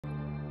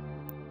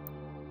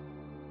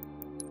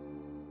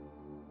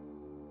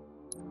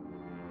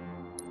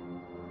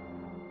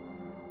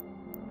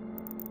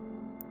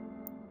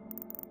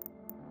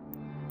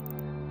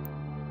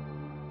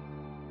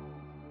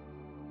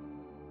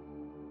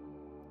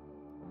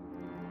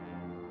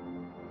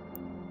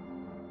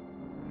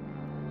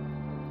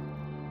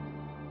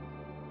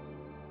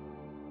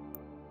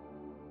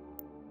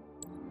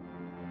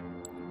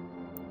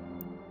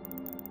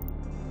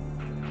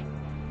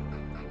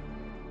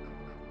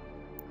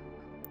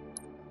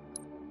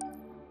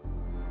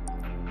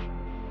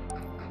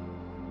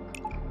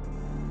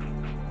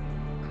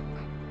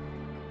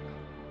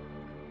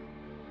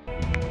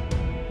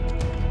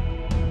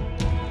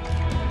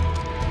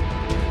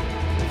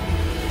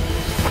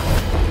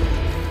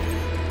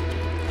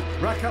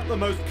Rack up the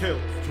most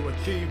kills to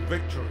achieve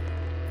victory.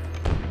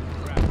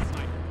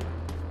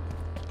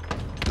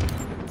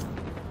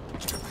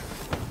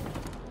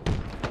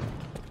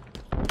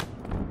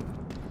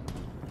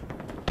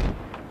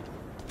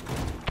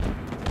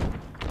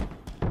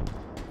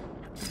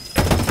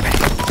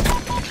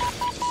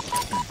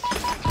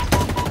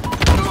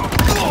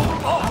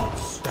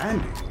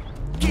 Outstanding.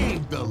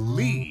 Gained the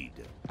lead.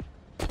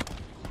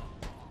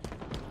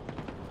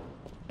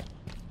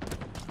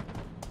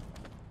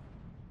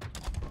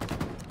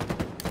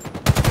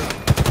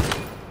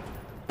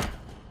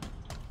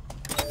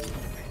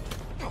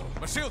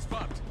 My shield's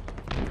popped.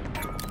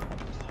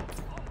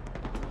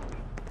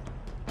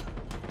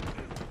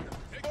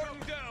 Take him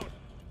down.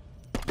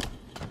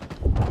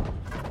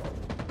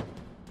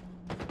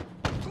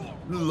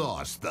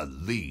 Lost the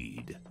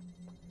lead.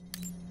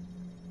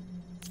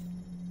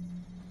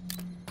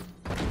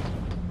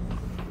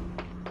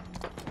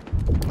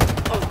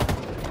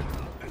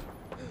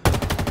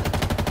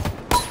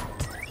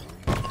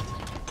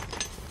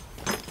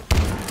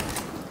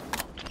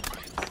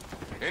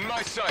 In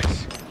my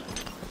sights.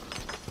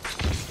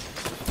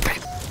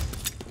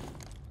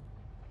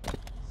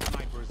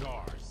 Sniper's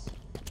ours.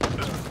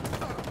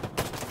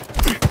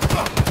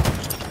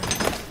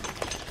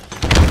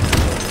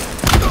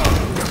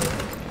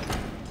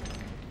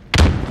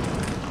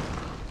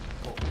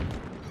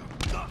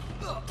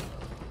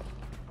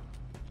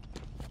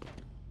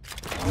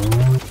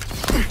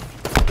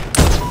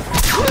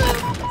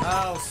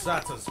 How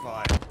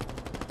satisfying.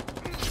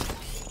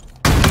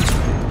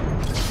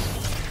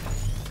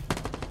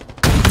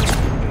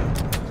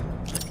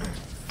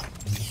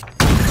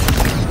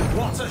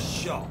 What a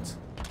shot!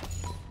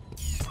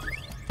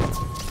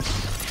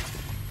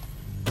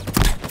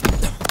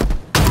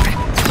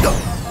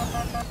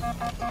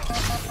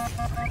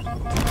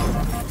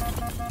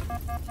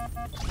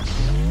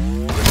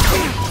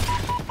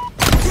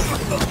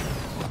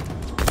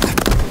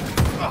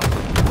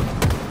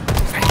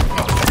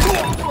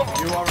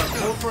 You are a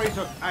portrait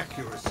of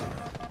accuracy.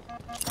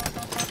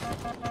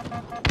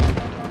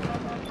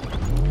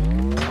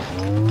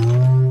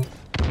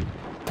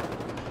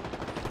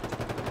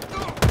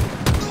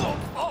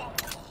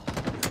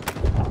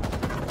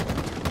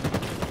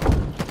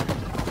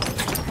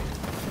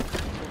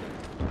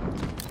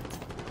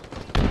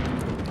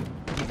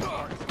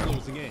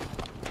 Closing in.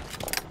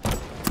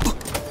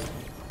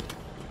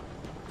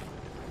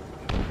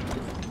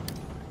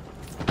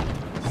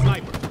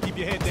 Sniper, keep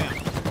your head down.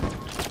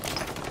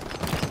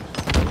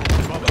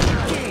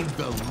 Gained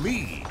the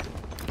lead.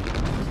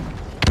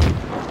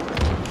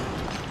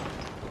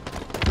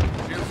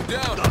 Shields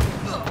down.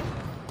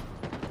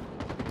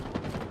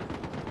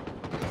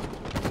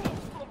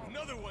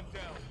 Another one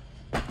down.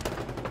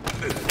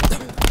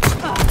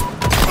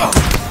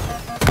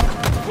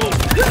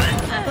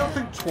 They'll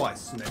think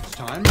twice next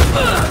time.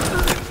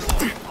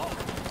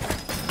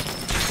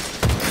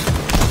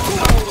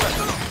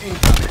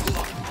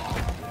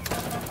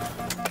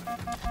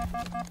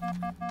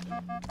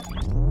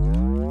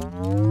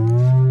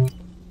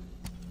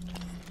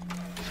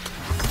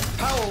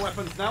 Power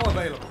weapons now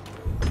available.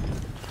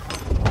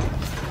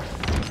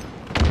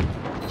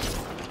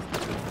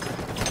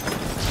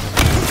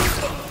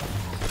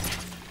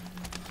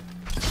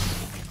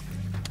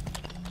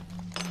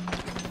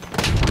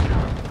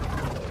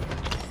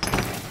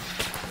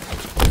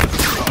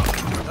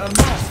 A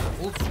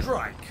masterful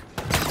strike.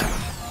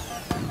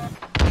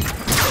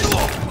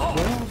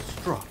 Well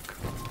struck.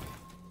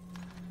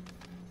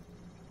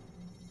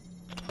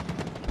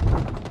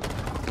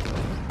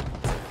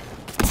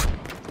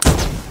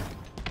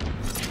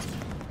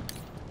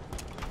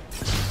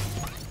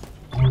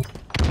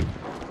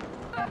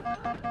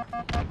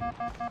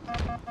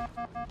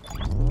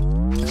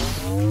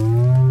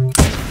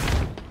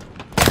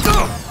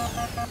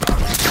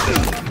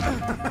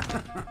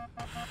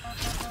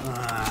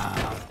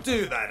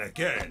 Do that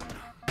again.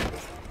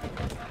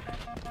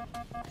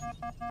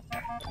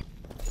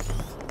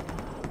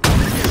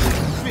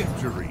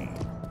 Victory.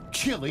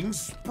 Killing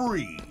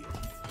spree.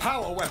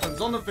 Power weapons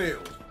on the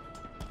field.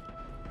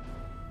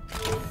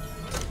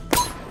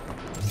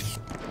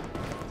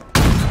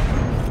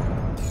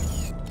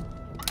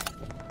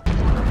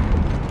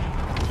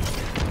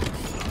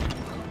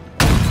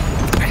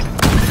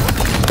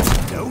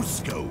 No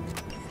scope.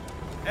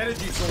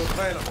 Energy sword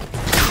available.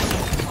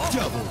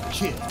 Double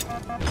kill.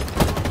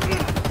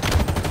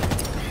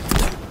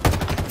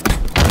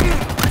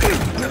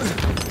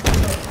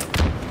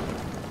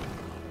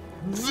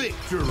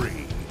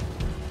 Victory.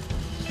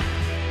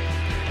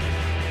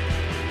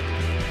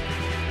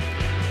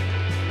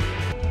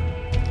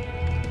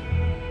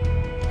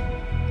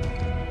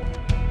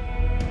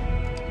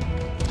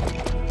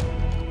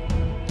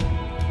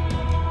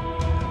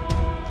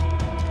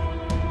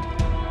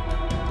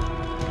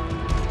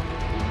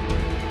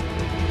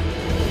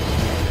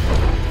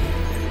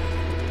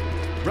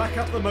 Rack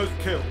up the most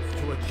kills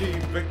to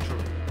achieve victory.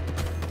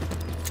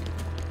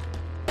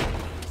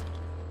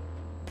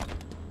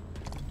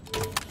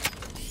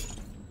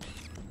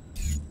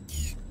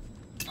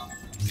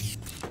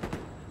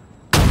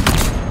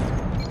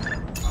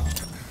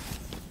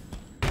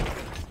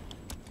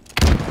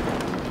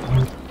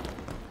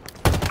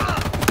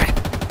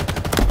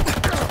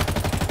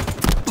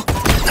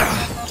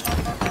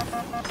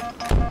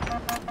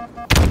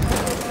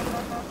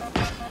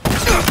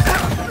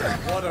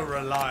 What a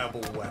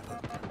reliable weapon.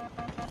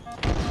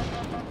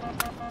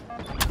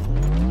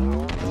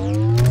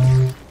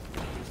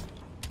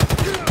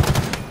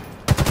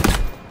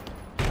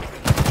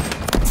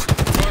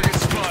 Target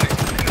spotted.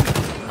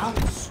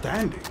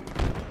 Outstanding.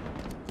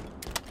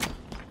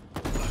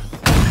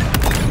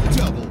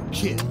 Double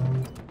kill.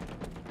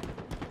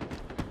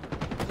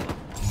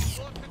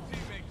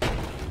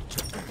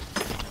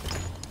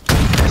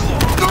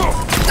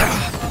 Lost the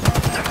teammate.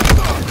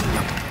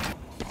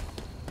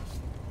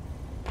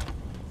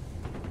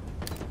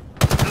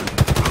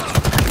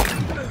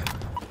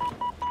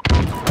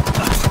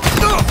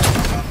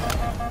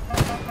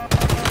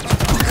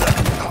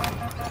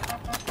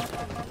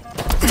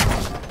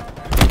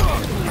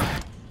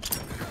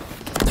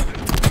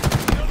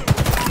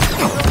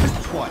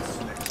 Twice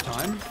next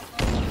time.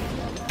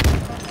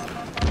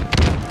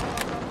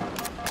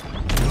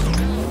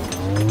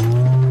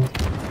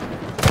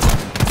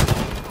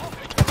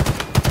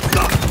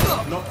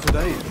 Not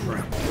today,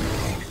 friend.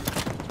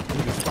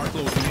 We can start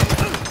closing in.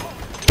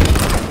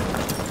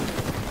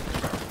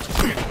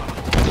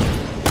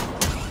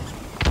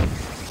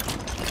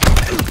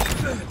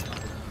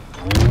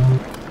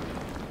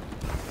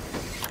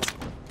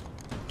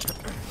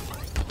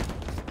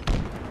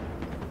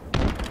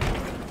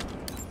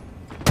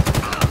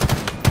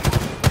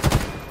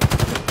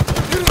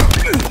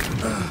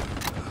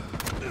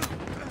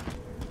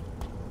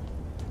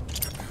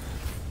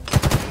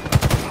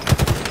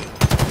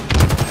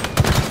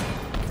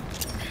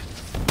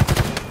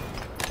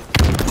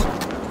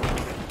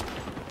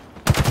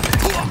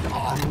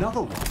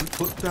 Another one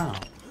put down.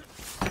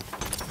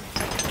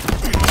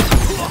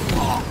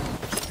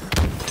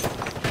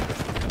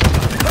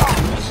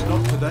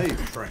 Not today,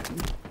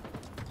 friend.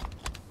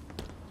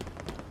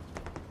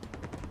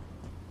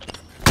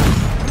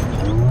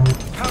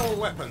 Power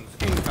weapons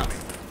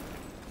incoming.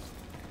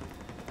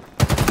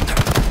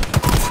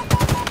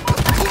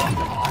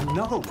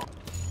 Another one.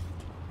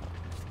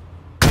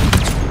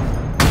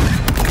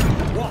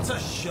 What a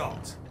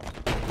shot!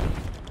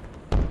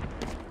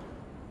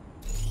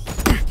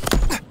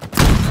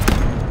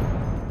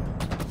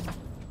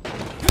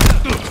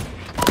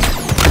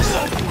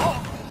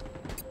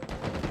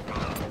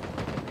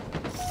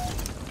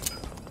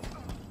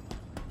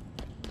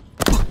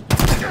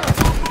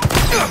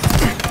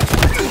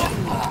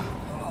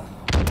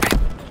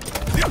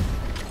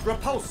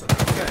 Repulsor,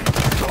 okay.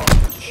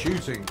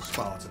 Shooting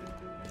Spartan.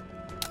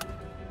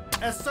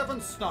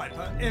 S7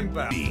 sniper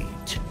inbound.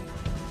 Beat.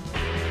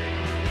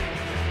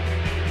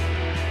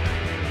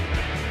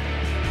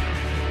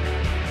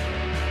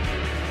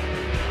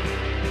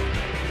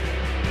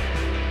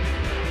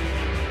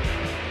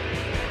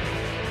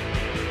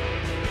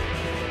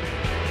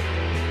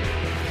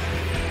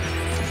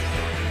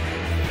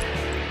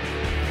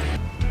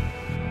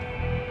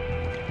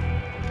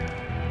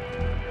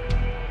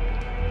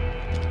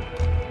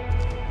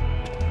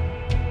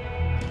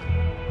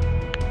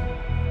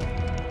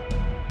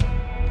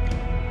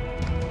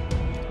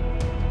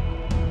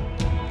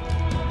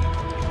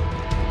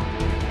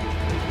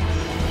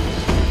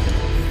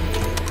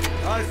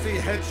 I see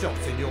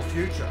headshots in your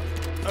future.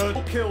 Earn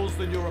more kills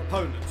than your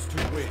opponents to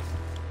win.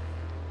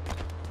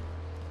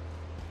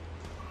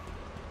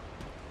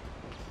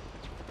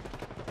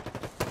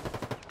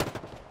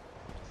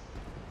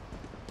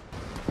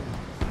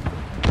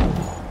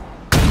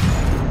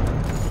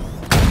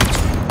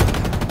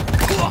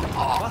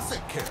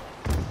 Classic kill.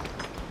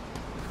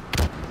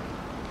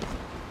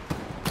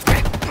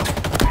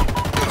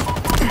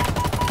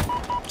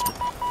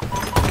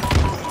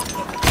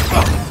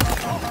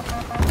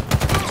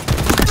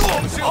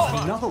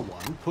 Another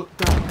one put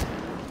down.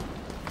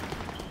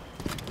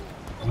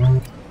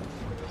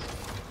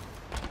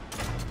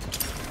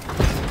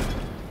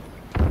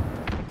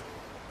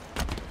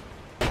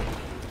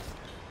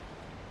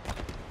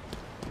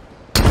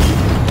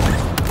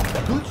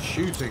 Good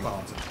shooting,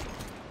 Barton.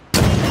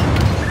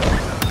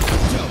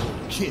 Double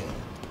kill.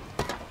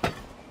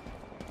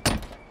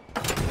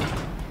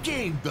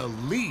 Gained the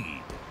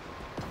lead.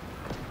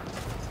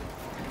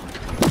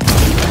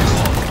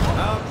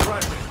 Now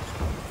pressure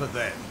for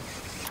them.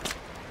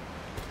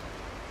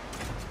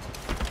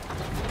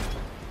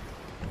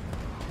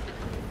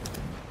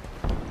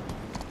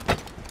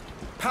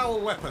 Power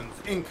weapons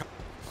incoming.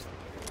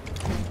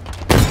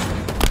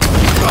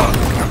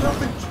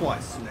 Nothing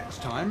twice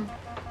next time.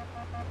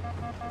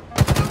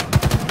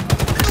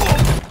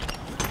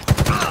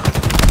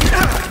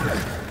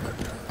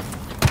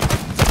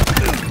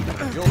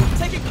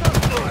 Take it cover.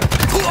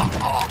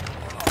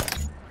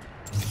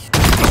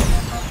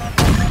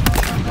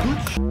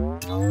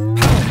 Power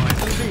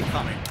weapons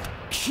incoming.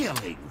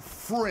 Killing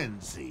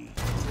frenzy.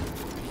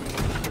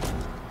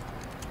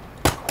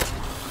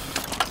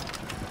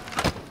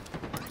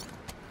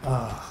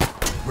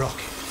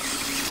 Rocky.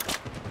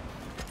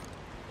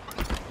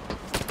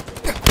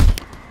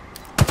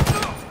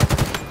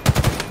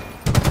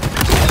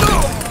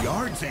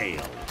 Yard's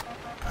ale.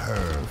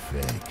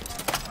 Perfect.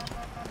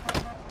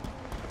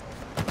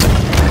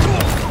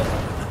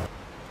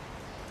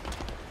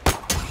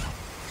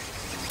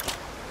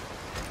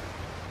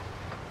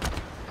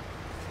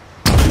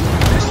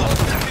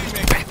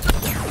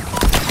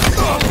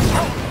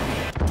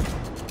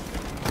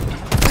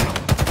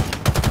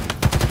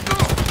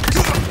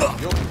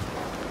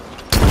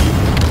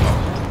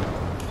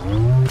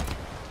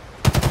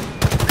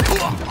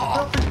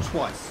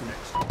 twice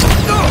next.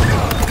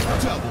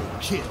 Double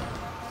kill.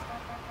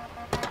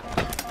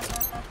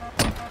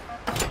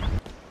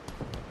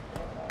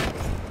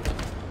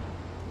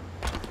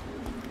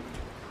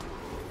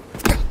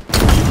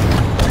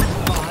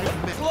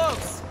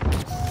 Close!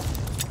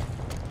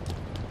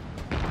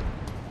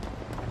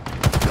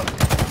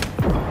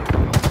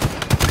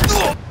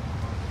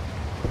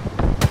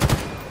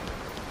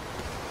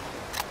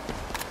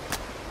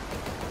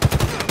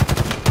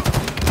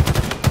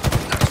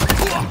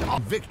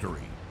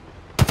 Victory.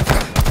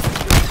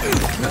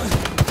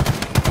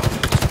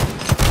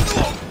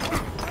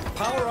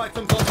 Power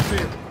items on the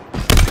field.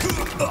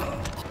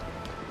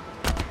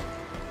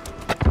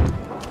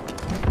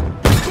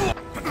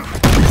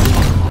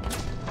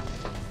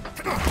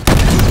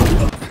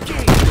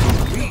 Gain the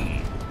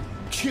lead.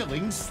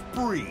 Killing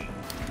spree.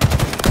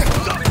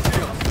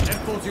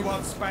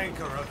 M41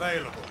 Spanker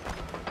available.